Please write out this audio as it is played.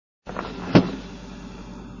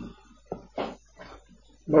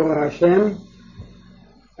Baruch Hashem,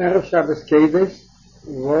 Erev Shabbos Kodesh,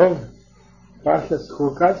 Vov, Parshas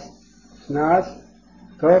Chukas, Shnas,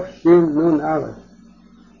 Tov Shin Nun Aleph,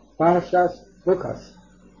 Parshas Chukas.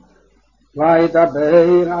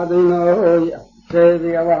 Vaydaber Adonai,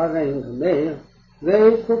 Shevi Avarein Meir,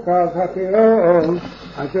 Vei Chukas HaTirol,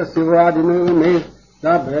 Asher Sivu Adonai Meir,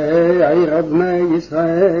 Daber Eirad Bnei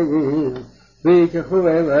Yisrael, V'ikechu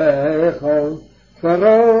Elecho,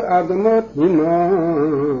 Faro Adamot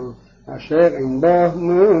Mimo, Asher in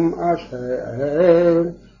Bahmum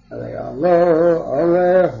Asher, Alealo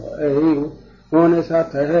Alehoel,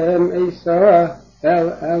 Unesatem Isa,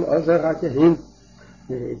 El Ozer HaKehim,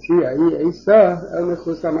 V'etzi Isa, El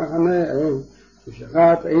Mechus HaMachane,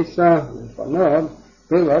 V'shechat Isa, V'fanov,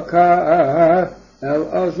 V'lokah, El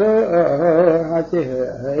Ozer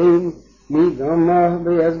HaKehim, Midama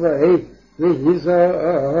V'yezvei,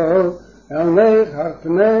 V'hizo, El Mechach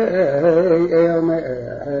Nei, El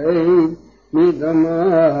Mei, Midama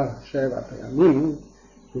Sheva Payamim,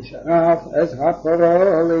 V'sharaf Ez HaPoro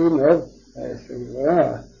Leinov,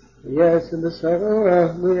 V'esivah, V'yes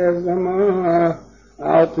B'sarah, V'yes Dama,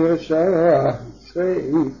 Al Tirshah,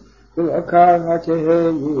 Tzvei, V'lokar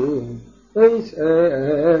HaKehim, V'yis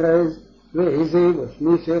Erez, V'yiziv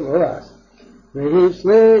V'shmishe Loas,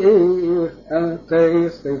 V'yisleich El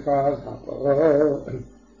Teis Leifaz HaPoro,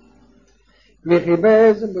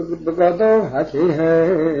 V'chibez b'godol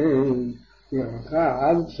HaKehim,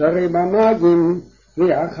 V'yachad Shari B'magim,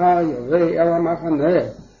 V'yacha Yovei El HaMachaneh,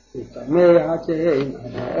 V'tamei HaKehim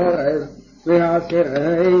Al-Orez,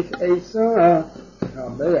 V'yasireit Eisa,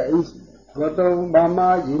 V'chabeis Godol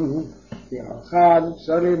B'magim, V'yachad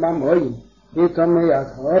Shari B'moyim, V'tamei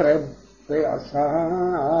HaKoreb,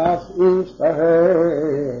 V'yasaf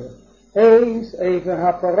Ishtaher, Eis Eifer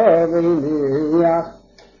HaParo V'yiniach,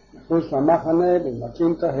 Chus HaMachane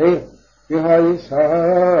B'makim Tahir,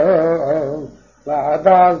 V'hoyishol,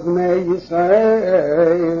 V'adaz Bnei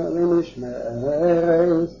Yisrael,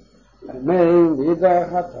 V'mishmeres, V'mein B'idach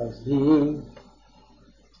HaTazim,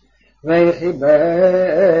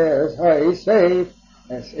 V'yichibes Ha'isef,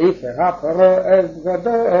 Es Eifer HaParo Ez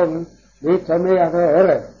Gadol, V'tamei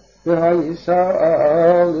HaKoreb,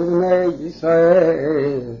 V'hoyishol, B'nei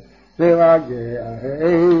Yisrael,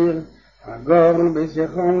 V'vage'er, Agorn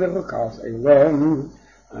b'zichon lechukas Eilom,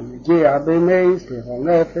 Amigia b'neis lechol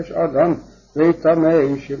nefesh Adam,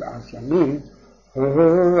 V'tamei shiv'as yamim, Hu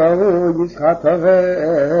Yitzchak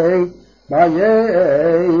Havei,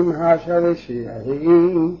 B'yem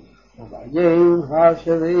ha'shavishiyahim, V'yem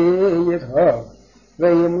ha'shaviyitho,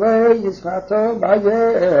 V'yem Yitzchak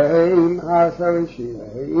B'yem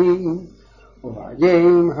ha'shavishiyahim,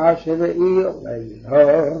 V'yem ha'shaviyitho,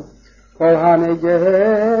 Kol hanegei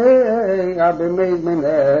abimei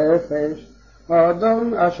menefesh,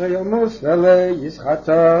 Adam asher yomus ele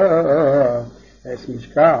yizchata, Es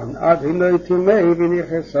mishkan adinoi timei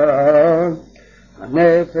v'nichesa,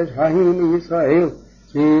 Hanefesh hahim Yisrael,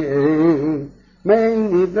 Ki mein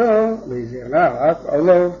nido lezirach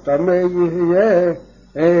olof tamei yihyeh,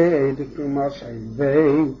 Edikuma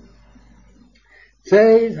shayvei.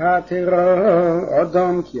 Tzeid hatiro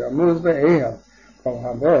Adam ki yomuz be'ehel, Kol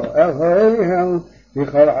habo el ha'ehel,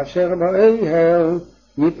 V'chol asher ba'ehel,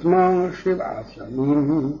 Yitmon shiv'as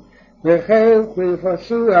yamim, V'chel kli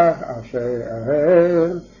fasuach asher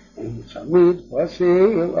ahel, V'tzamid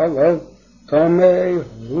fasil alav tomei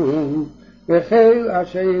hu, V'chel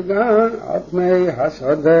asher yigan atmei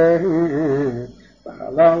hasadeh,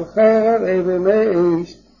 V'halal cher evimeis,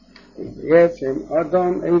 V'yetzem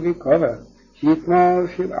Adam evikover, Yitmon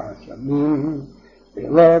shiv'as yamim,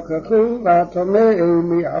 V'lo kachu v'atomei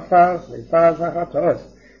mi'afar leifaz ha'chatos,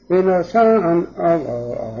 V'nosan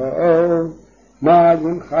alo,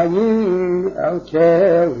 Mayim chayim el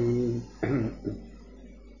keli.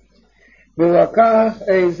 V'lokach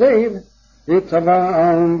eizev,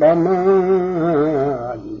 V'tavam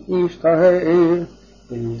b'mayim ishtaher,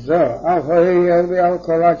 V'yizo al ha'er v'al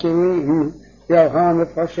kol ha'kelim, V'al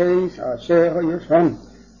ha'nefashes asher ha'yesham,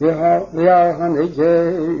 V'al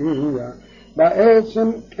ha'negeya,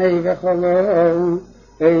 Ba'etzem Eivecholo,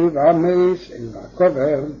 Eivameis,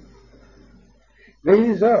 Eivakover,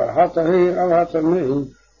 V'yizo HaTahir al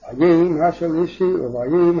HaTamei, V'yim HaShalishi,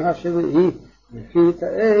 V'yim HaShavi'i,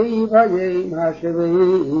 V'chita'ei V'yim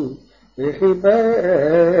HaShavi'i,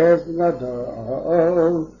 V'chibes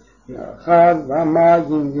Gadol, V'achad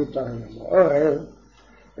V'amayim V'tahir V'orel,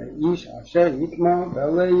 V'ish Asher Yitma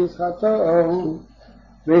B'alei Yischato,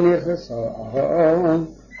 V'nicheso,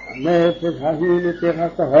 Nefesh ha'hin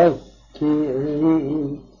etichakahol, Ki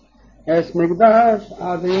es migdash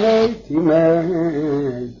adinei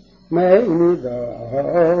timei, Mei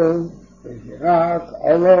nidol, ורק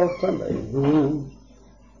עולות תמינו.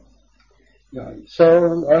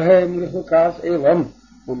 יאיסון אוהם לחוקס אילום,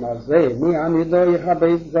 ומזה מהנידו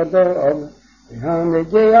יכבד גדול,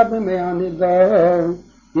 והנגיע במהנידו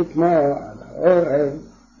יתמו עד העורב,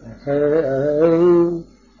 וכן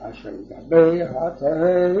אשר גבי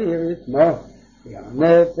התהר יתמו,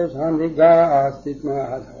 והנפש הניגס תתמו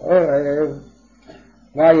עד העורב,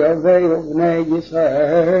 ויובאו בני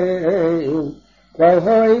ישראל, כל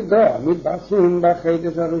העדו מתבשרים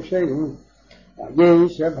בחדש הראשון,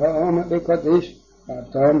 וישב העם בקודש,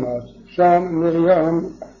 ותאמר שם מרים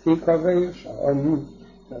תקבל שם,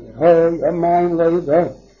 ולהו יומיים לא ידעו,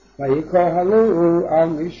 ויקהלו על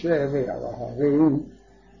משה ועל ההרים.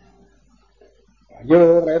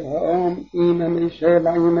 ויורב העם עם משה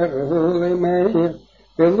ויאמרו למאיר,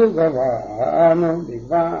 ולו גבענו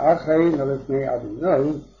בגבע אחינו לפני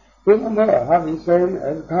אדוני, ולאמר הביסם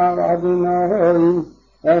אל קר אדוני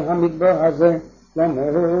אל המדבר הזה,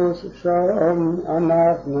 למרוס שם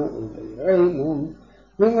אנחנו ובעירנו,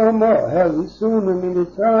 ולאמר הביסונו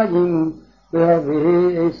ממצרים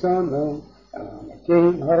והביא אסנו על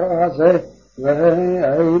עמקים הר הזה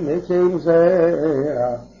ועמקים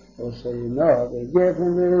זרע עושינו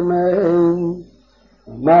בגפן ורמיין,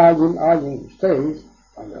 ומים עין שתיס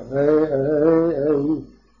הגבי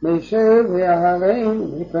משה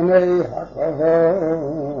וההרים מפני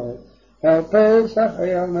הכהות, הפסח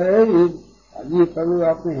ימד יפלו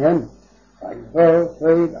על פניהם,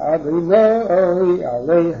 ויפרד אדוני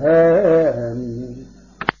עליהם.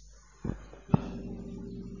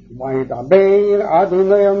 וידבר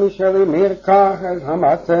אדוני על משה לאמר כך את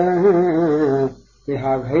המטה,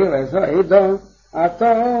 והבהיר את העדה,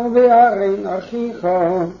 אתה ואהרון אחיך,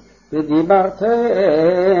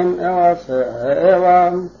 ודיברתם אל הסלע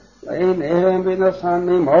לעיניהם ונשאם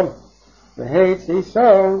ממול,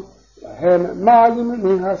 והציסו להם מים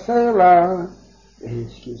מן הסלע,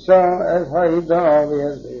 והשכיסו את העדה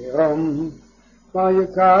ויסבירם.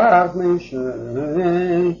 ויקח משה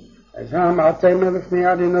את המטה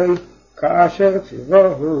מלפני אדוני כאשר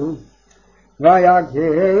ציווהו,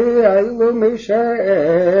 ויגילו משה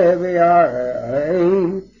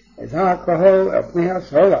ואהרון את הכהל על פני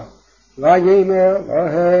הסלע, ויאמר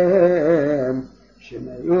להם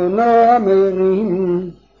שמעו נא המרים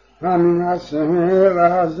המן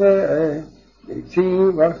הסלע הזה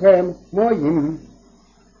הציב לכם מים.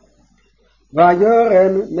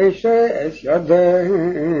 ויורם משה את ידו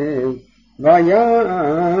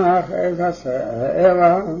ויח את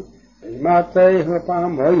הסלע במטהו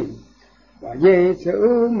פעמיים,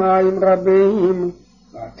 ויצאו מים רבים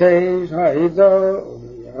ותש העדה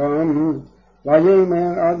וירם.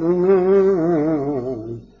 ויאמר אדוני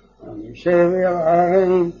על משה ואל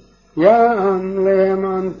אהרון, יען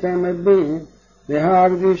לאמנתם בי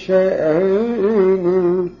להקדישני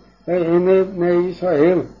לעיני בני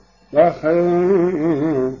ישראל, לכן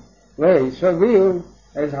ויסבירו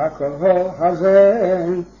את הכהל הזה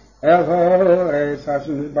אל הארץ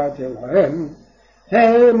אשר נשבעתי להם,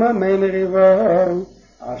 המה מריבו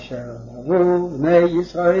אשר לבו בני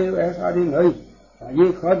ישראל את אדוני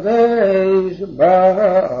ויקדש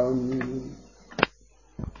בם.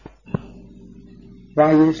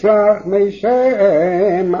 וישלח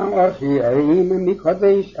משה מלאכים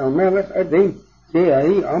מקדש אל מלך עדים, כי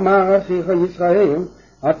אמר אחיך ישראל,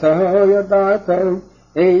 אתה ידעת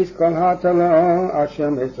איז כל התלה אשר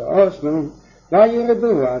מצאסנו,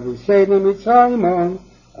 וירדו אביסינו מצרימה,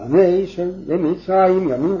 הנשק במצרים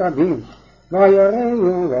ימים רבים,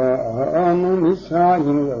 ויראו לנו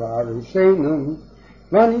מצרים לאביסינו,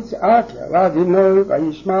 ונצעק אל אדוני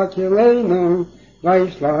וישמע קולנו,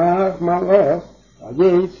 וישלח מלאך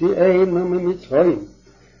ויוציאנו ממצרים.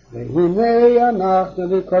 והנה אנחנו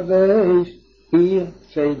בקדש עיר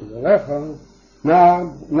ציד לך,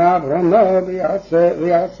 נעברנו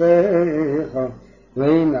ויעשיך,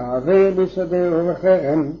 ונעבר בשדה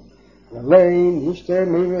ובחרם, ולין נשתה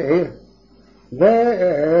מבאר.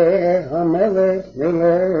 והמלך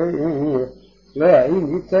מלך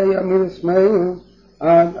להעיניתי מלשמאל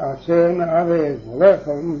עד אשר נעבר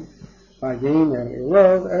לכם. ויאמר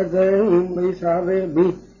אלוהים אדם ויסעבר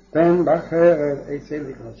בי פן בחרב אצל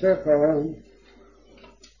לקראתך.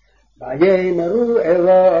 ויאמרו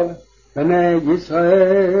אליו בני ישראל,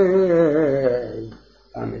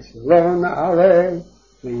 המסלו נעלה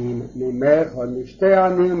ממך נשתה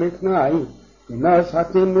אני מקנאי,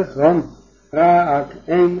 ונוסעתם לכרום, רק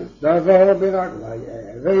אין דבר ברגלי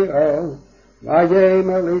אעבירו.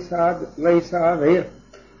 ויאמר להיסעבר,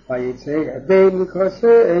 ויצא אדם לקראתו,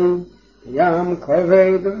 ים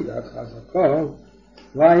כבד ויד חזקה,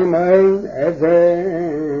 ויאמר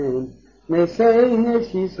אדם נשא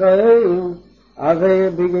נס ישראל, עבר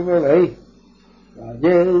בגבולי,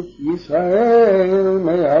 ויית ישראל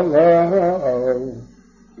מעליו.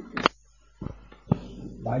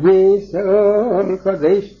 וייסעו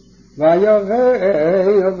מקודש,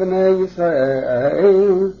 ויראו בני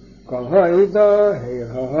ישראל, כל העדה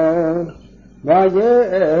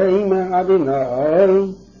ויאמר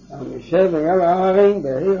אדוני, המשה ואל ההרים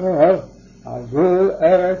בהר, על גבול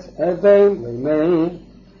ארץ אדום לימי,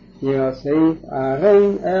 יוסיף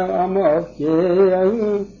ההרים אל עמו כי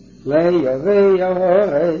ליבא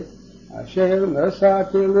הארץ, אשר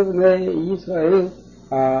נשאתי לבני ישראל,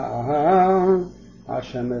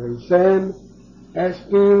 אשר מריסם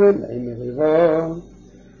אספים למריבו,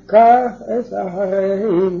 כך אס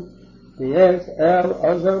ההרים, ויש אל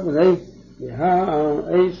עזר בני,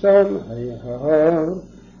 והאיסון ההר,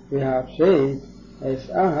 והפשט אס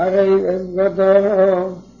ההרים אס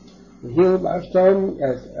גדול, והלבשתם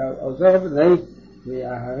אס אל עזר בני,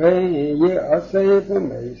 וההרי יעשת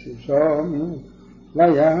ומסיסום,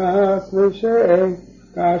 ויעש משה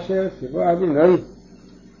כאשר ציווה אדוני,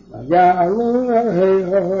 ויעלו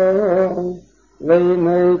אל ההר,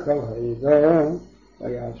 לעיני כל העדה,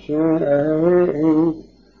 ויעשו את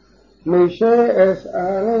משה אס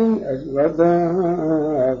ארון אס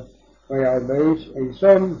גדיו, וילבש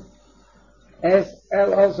איסום אס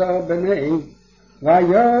אלעזר בני,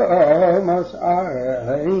 ויעמוס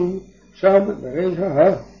ארון שם בריש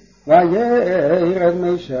ההר, וירד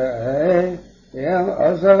משה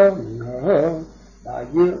אלעזר מן ההר,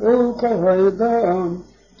 ויראו כל העדה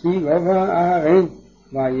כי גבה ארון,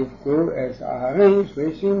 ויבכו אס ארון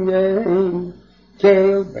 30 ימים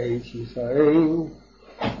כל בית ישראל.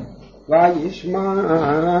 וישמע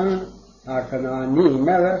הכנעני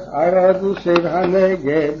מלך ערד יושב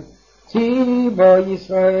הנגב, כי בו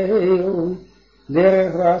ישראל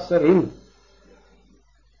דרך ועשרים,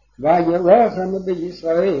 וילחם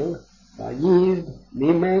בישראל, ויז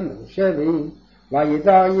ממנו שבי,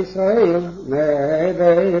 וידע ישראל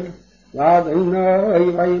נדר לאדוני,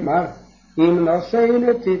 ויאמר אם נושא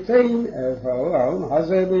תיתן את העולם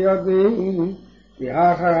הזה בידי,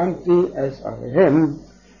 והחרמתי את עריהם,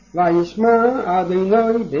 וישמע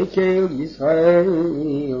אדוני בקול ישראל,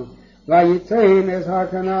 ויתן את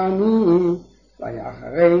הכנעני,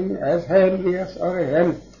 ויחרם את הם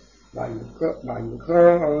ויסעריהם,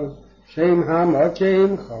 ויקרא שם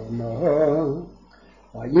המוקם חרמו,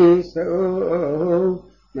 וייסעו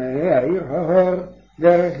מהעיר ההר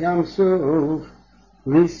דרך ים סוף,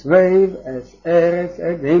 לסבב את ארץ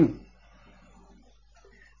אדום.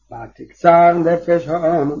 ותקצר נפש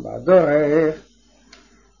העם בדרך,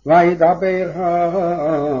 וידבר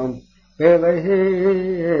העם אליהם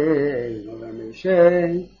ולמשה,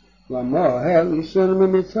 ומוהל איסור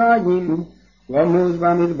ממצרים, ומוז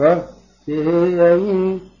במדבר, כי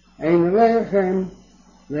אין לחם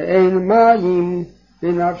ואין מים,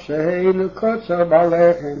 ונפשנו קוצר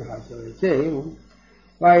בלחם חסרתנו,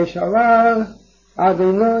 וישאל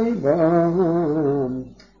אדוני בם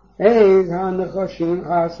את הנחשים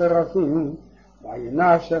השרפים,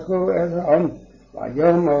 וינשכו את העם,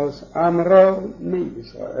 וימוס עמרו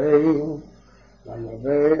מישראל,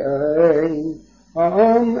 ויבא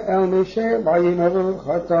העם אל משה, ויאמרו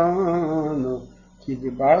חטאנו, כי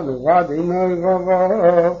דיברנו אדוני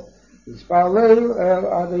רבה, ויתפללו אל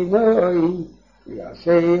אדוני,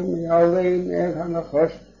 ויעשה מעליהם את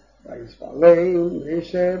הנחש, ויתפלל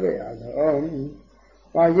משה בעד העם.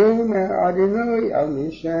 ויאמר אדוני אל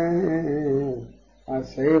משה,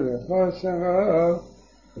 עשה לך שרה,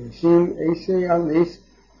 ושים עשה על נס,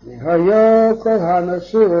 והיה כל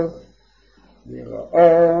הנשוך,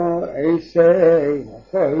 וראו עשה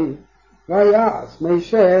נפוי, ויעש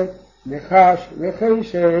משה נחש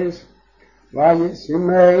וחשש,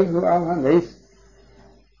 וישימהו על הנס,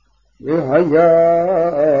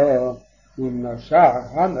 והיה אם נשך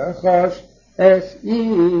הנחש אס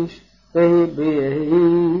איש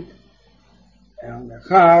בבית, אל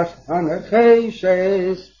נחש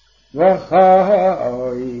הנחשש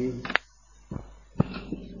וחי.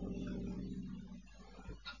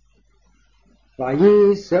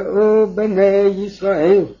 וייסעו בני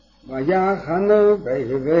ישראל, ויחנו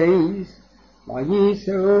בבייס,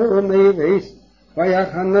 וייסעו מבייס,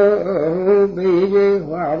 ויחנו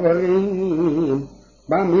ביהורים,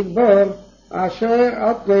 במדבר אשר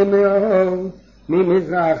על פני מאוד,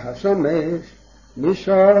 ממזרח השמש,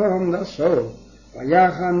 משם נסעו,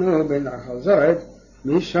 ויחנו בנחל זרד,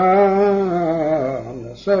 משם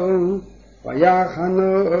נסעו,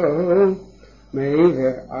 ויחנו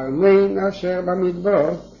מעבר ארמן אשר במדבר,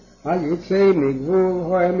 היוצא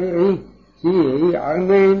מגבול האמרי, כי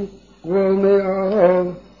ארמן גבול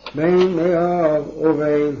מאוד, בין מאוד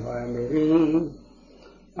ובין האמרי.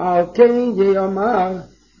 על כן יאמר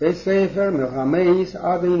בספר מלחמס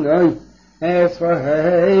אדוני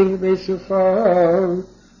אצלהם בסופו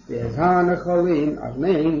ואת הנחלים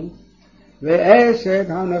אבנין ואשת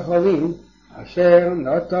הנחלים אשר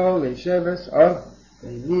נטל לשבס אח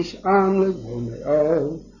ונשען לגבול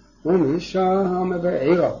מאוד ומשם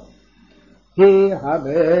בעירו כי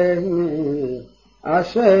הבני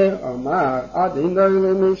אשר אמר אדוני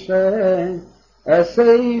למשה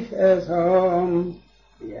אסף אסהם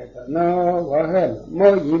יתנו להם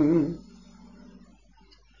מוים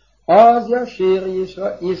אז ישיר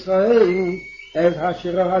ישראל את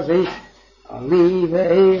השיר הזה עלי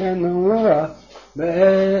ואירנו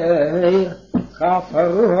באר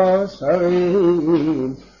חפרו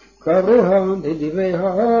השרים קרוהם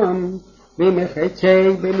בדבריהם במחצי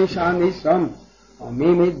במשעניסם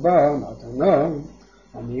וממדבר מתנו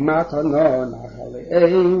וממתנו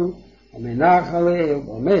נחליהם ומנחליהם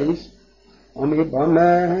במס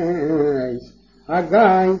ומבמס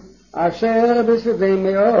הגיא אשר בשדה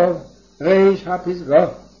מאוב ריש הפסגה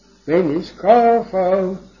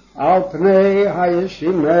ונשקפו על פני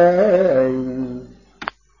הישימים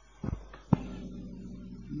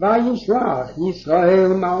וישלח ישראל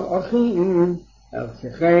מלאכים אל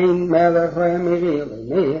סיחן מלך ואמרי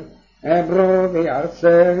למאיר עברו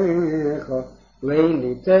בארצך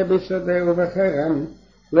לניטה בשדה ובחרם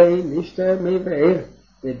לנשתה מבאר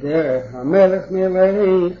בדרך המלך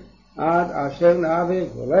נלך עד אשר נעביר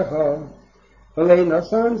גבולך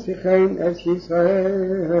ולנשן סיחן את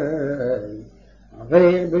ישראל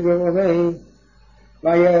עבר בגבולי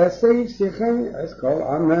ויאסף סיחן את כל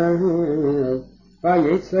עמי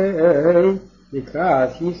ויצא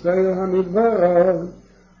לקראת ישראל המדבר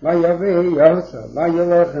ויבא יוצא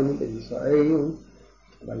וילחם בישראל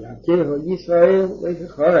ויכהו ישראל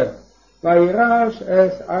לחרב וירש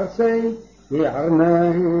את ארצי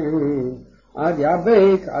יערנן עד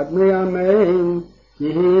יבק עד בני עמים כי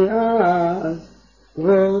היא אז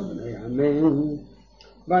כבוד בני עמים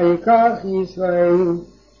ויקח ישראל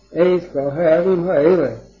את כל הערים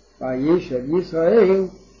האלה וישב ישראל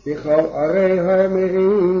בכל ערי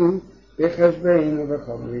האמרים בחשבן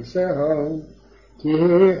ובכל ריסהו כי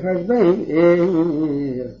היא חשבן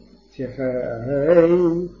עיר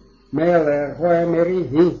שחרם מלך האמרי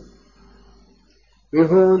היא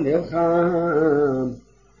והוא נלחם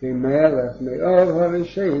במלך מאוב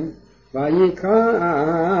הראשון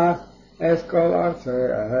ויקח את כל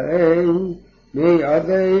ארצם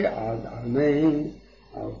מידי עד עמים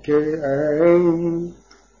על כן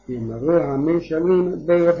ימרו המשלים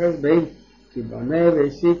בחשבן כי בנה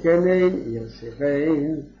וסיכנן עיר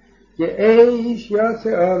סיחן כי איש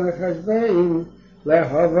יצא לחשבן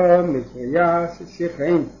להבא מטריאס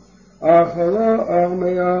סיחן אכלו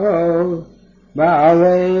ארמיהו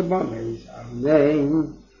בעלי במס אבנין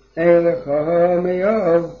אלכו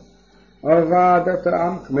מאוב עבד את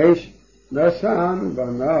העם כמש נשן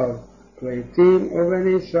בניו פליטים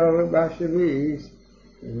ובניסו בשביס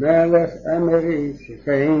מלך אמרי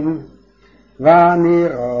סיחן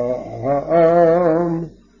ונרום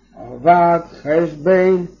עבד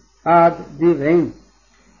חשבן עד דיבין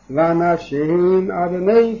ונשים עד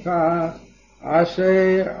נפח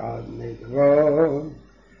אשר עד נגרון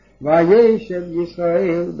וישב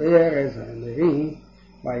ישראל בארץ האמרי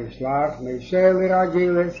וישלח משה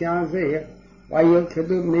לרגל את ינזיר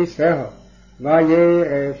וילכדו בניסהו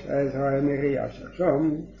וירש את האמרי אשר שם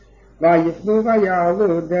ויפנו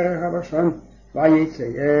ויעלו דרך הבשן ויצא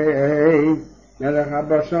מלך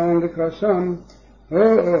הבשן לכבשם הוא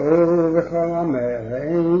וכל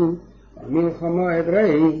עמהם ומלחמו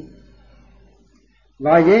עברי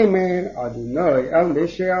ויאמר אדוני אל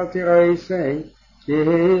משה אל תיראי כי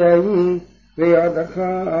היא בידך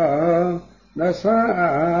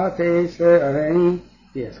נשאת ישראל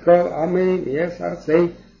יש כל עמי ויש ארצי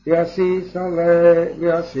ויסיס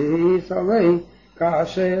עלי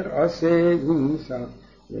כאשר עשה ניסה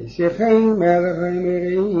וסיחן מלך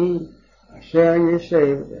האמרי אשר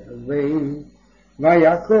ישב בחשבן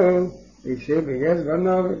ויעקב ישב ויש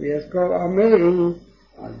בנו ויש כל עמי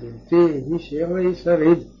עד בלתי השאיר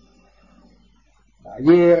לשריד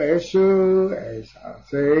וירשו את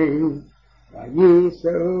ארצי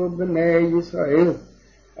וייסעו בני ישראל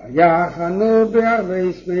ויחנו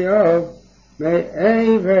בערי סמיוב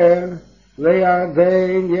מעבר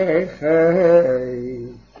לירדן ירחי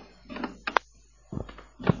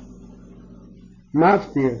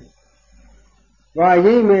מפטיר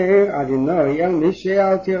ויאמר אדוני אל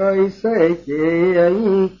משה אל תיראי כי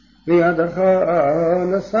היא בידך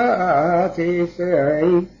נשאת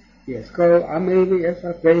ישראל יש כל עמי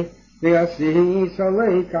ויפתי ויסיס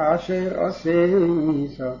עלי כאשר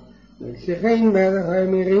עשית וסיחן מלך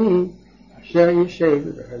האמרי אשר יישב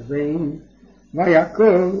בחזבין,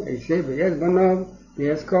 ויקום עשה ביד בניו,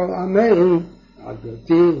 ביד כל עמי, עד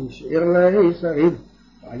בלתי השאיר לישראל,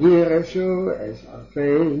 וירשו אס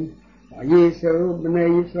ערפי, וייסעו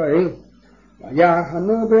בני ישראל,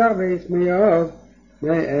 ויחנו בערבי מאוד,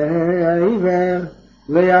 מעבר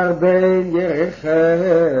לירדן ירחי.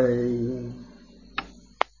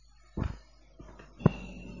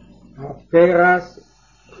 הפרס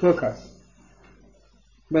חוקס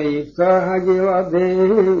ויפתח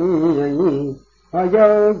הגלעדים,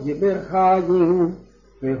 היה גיבר חיים,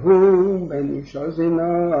 והוא בן אישו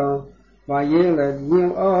זינו, וילד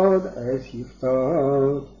גלעד אס יפתח.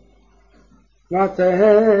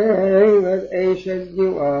 ותלד אשת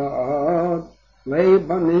גלעד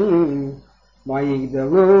לבנים,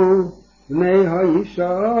 ויגדלו בני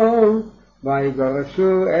האישה,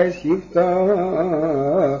 ויגרשו אס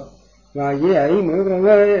יפתח. ויאמר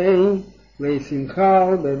להם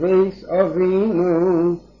לשמחה בבית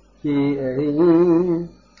אבינו, כי אין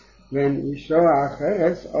בן אישו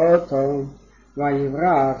אחרת אותו,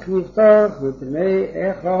 ויברח יפתח מפני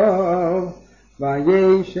אחיו,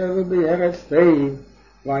 וישב בארץ טוב,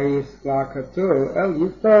 ויסלקתו אל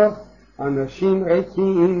יפתח אנשים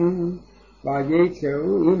ריקים,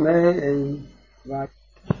 ויצאו עמהם,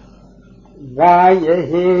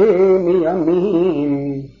 ויהי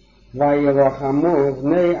מימים, וילחמו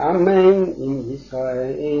בני עמם עם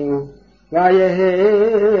ישראל,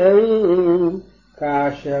 ויהי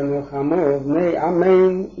כאשר נלחמו בני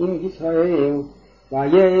עמם עם ישראל,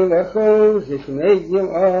 וילכו זקני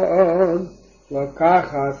גלעד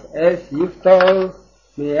לקחת אס יפתח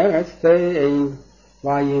מארץ טוב,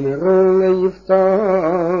 ויאמרו ליפתח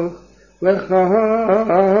לך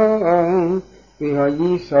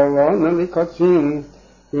ויהי לנו לקוצים,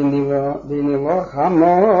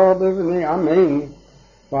 ונלחמו בבני עמם.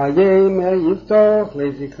 ויאמר יפתח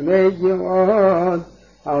לזקני גלעד,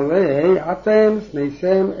 עלי אתם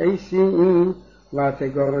שניכם עשים,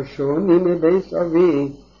 ותגרשוני מבית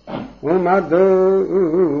אבי,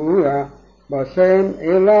 ומדוע באתם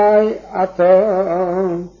אלי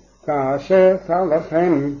אתם, כאשר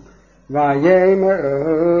תלכם.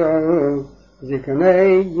 ויאמרו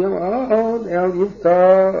זקני גלעד אל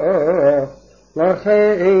יפתח,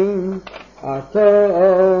 לכן אתה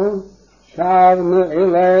שבנו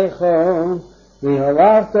אליך,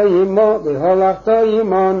 והלכת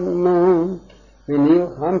עמנו,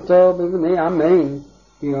 ונלחמת בבני עמם,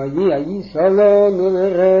 כי היית שלום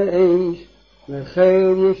לרעש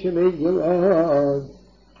לכל יושבי גלעד.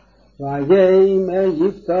 ויאמר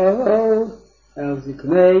יפתח אל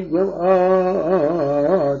זקני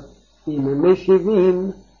גלעד, אם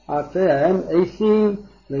משיבים אתם עשים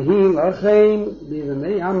להילחם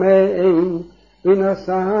בבני עמם,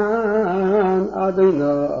 ונשן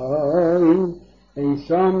אדוני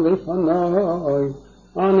עשם לפני,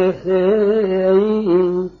 אנכי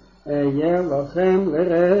אהיה לכם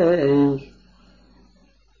לרש.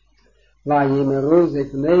 ויאמרו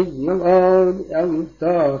זקני גלעד אל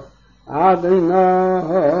יפתח, אדוני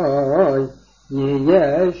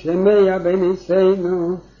יהיה שמע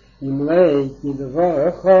בניסינו, נמלא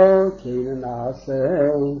כדברך כן נעשה.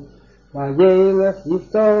 וילך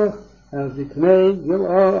יפתח אל זקני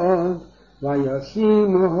גלעד,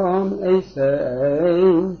 וישימם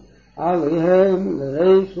עשם עליהם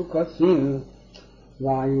לריש וקצין.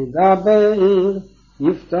 וידבר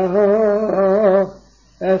יפתח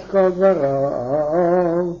את כל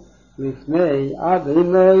דבריו לפני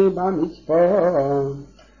אדוני במצפה.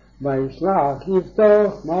 וישלח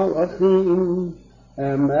יפתח מלאכים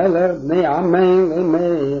מלך בני עמם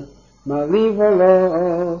לאמר, מליבו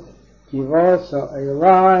לו כי בוסו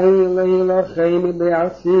אלי להילחם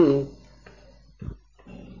בארצי.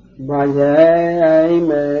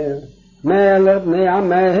 ויאמר מלך בני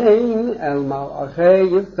עמם אל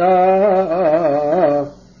מלאכי יפתח,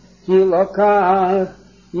 כי לקח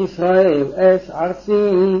ישראל את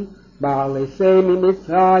ארצי בעלסי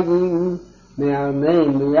ממצרים,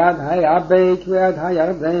 מעלמם מיד היבש ויד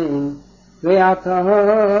הירדן, ועתה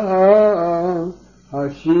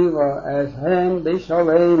השיבה אתהם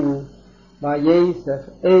בשלום. ויסף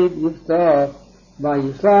את יפתח,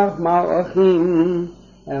 וישלח מלאכים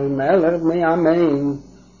אל מלך בני עמם,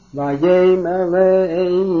 ויאמר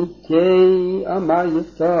להם, כי אמר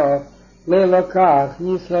יפתח ללקח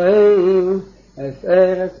ישראל את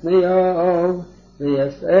ארץ מאוב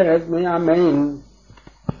ואת ארץ בני עמם,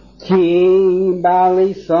 כי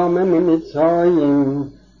בעלי סומם ממצרים.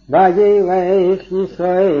 וילך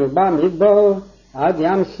ישראל במדבר עד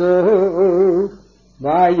ים סוף,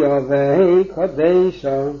 ויבא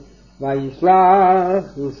קדשו,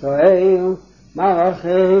 וישלח ישראל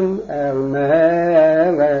מלאכים אל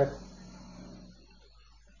מלך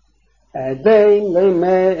עדים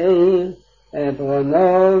למאיר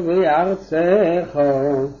עברונו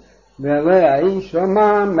וארצךו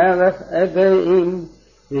ולאישמה מלך עדים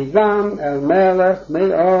וגם אל מלך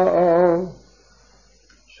מאור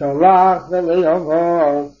שולח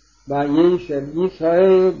וליבוא וישב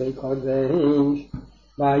ישראל בקודש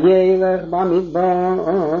וילך במדבר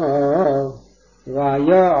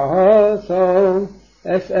ויעשו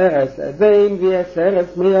את ארץ עדים ואת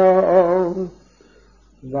ארץ מאור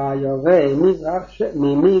ויובא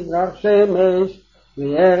ממזרח שמש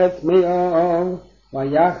מארץ מאור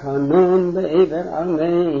ויחנון בעבר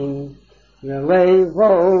ענן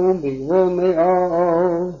ולבוא בגבול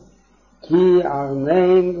מאור כי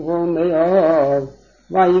ענן גבול מאור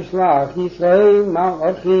וישלח ישראל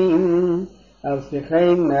מלאכים אל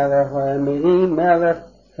סיחן מלך ואמירים מלך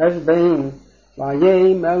חשבן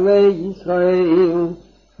וימלא ישראל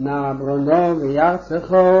מעברונו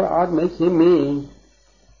וירצחו עד מקימי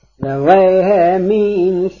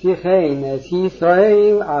ולהאמין סיחן את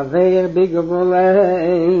ישראל עבר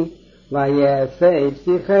בגבולי ויעשה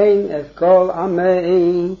סיחן את כל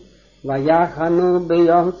עמי ויחנו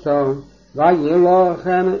ביוצו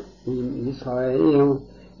וילוחם עם ישראל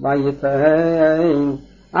ויתהן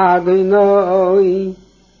אדוני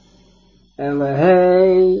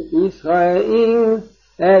אלוהי ישראל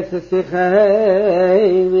את סיחן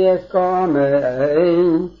ואת כל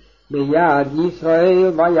עמי ביד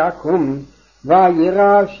ישראל ויקום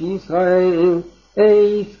וירש ישראל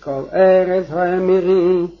את כל ארץ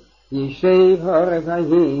האמירי ישב הארץ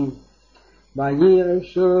ההיא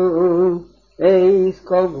וירשו את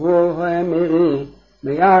כל גבול האמירי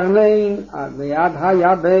מארנן עד ליד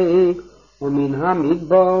היבק ומן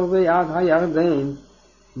המדבר ויד הירדן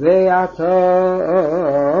ועתה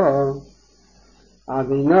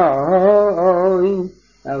אדוני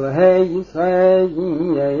אלוהי ישראל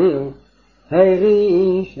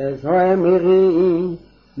הריש את האמירי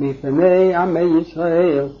מפני עמי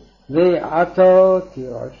ישראל ועתה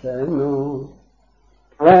תירשנו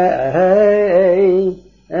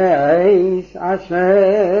ואיש אשר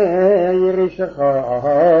ירישך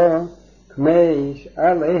כמש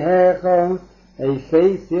עליך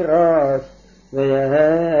איסי תירש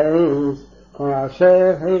ואיש כל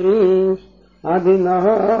אשר הריש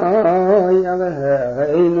אדוני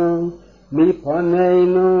אלוהינו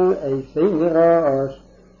מפנינו איסי נירש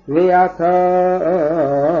ועתה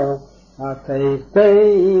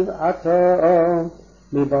התיב עתה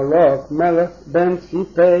מבלוק מלך בן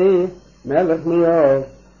ציפי מלך מיוב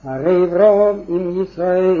הרב רוב עם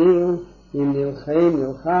ישראל אם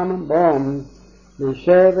נלחם בום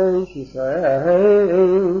בשבש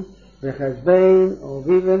ישראל וחשבן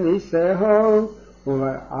אביב וניסהו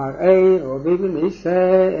ובערי אביב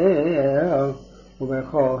וניסהו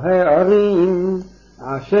ובכל הערים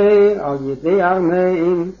אשר על ידי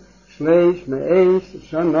ארנאים 300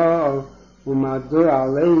 שנה ומדוע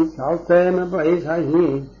עלי צלתם בעז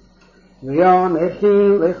ההיא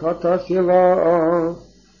ויאנכי לחטא שלו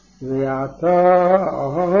ועתה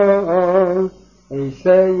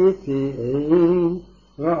אעשה איתי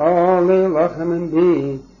ועולה לכם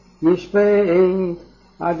בי ישפט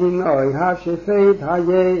אדוני השפט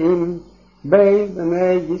היום בין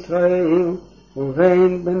בני ישראל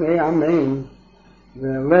ובין בני עמי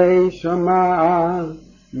ולשמע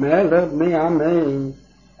מלך בני עמי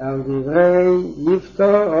אל דברי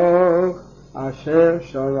יפתח אשר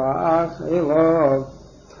שלח אליו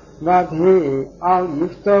ודהי אל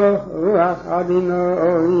יפתח רוח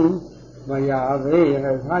אדוני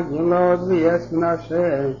ויעביר את הגלות ואת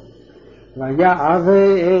מנשה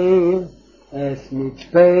ויעביר את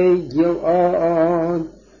מצפה גלעד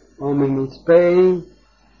וממצפה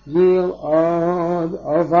גלעד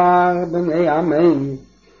עבר בני עמי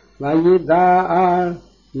וידע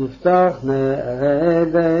יפתח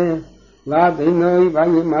נעדה לאדוני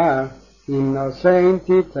ויאמר אם נושן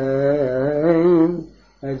תיתן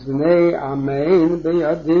את בני עמי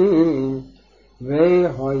בידי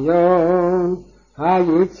והיום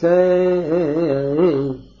היצא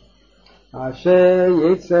אשר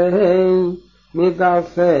יצא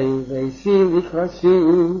מדלפי ויסים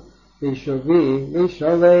וכבשים ושובי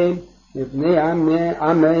ושלם לבני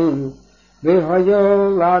עמי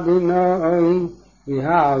והיום לאדוני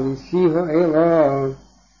והליסיהו אלוה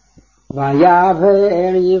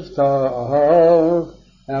ויעבר יפתח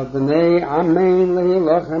אל בני עמי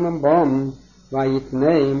להילחם בם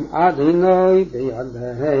ויתנם אדוני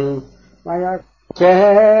בידיהם ויקל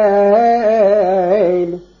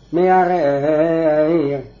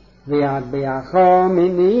מהרעיר ויטבעו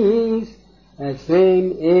מניס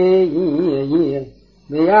 20 עיר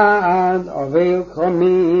ויד אבל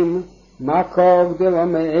כרמים מקום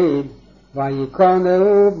דלמד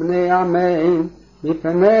ויקוננו בני עמם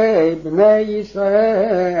מפני בני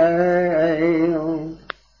ישראל.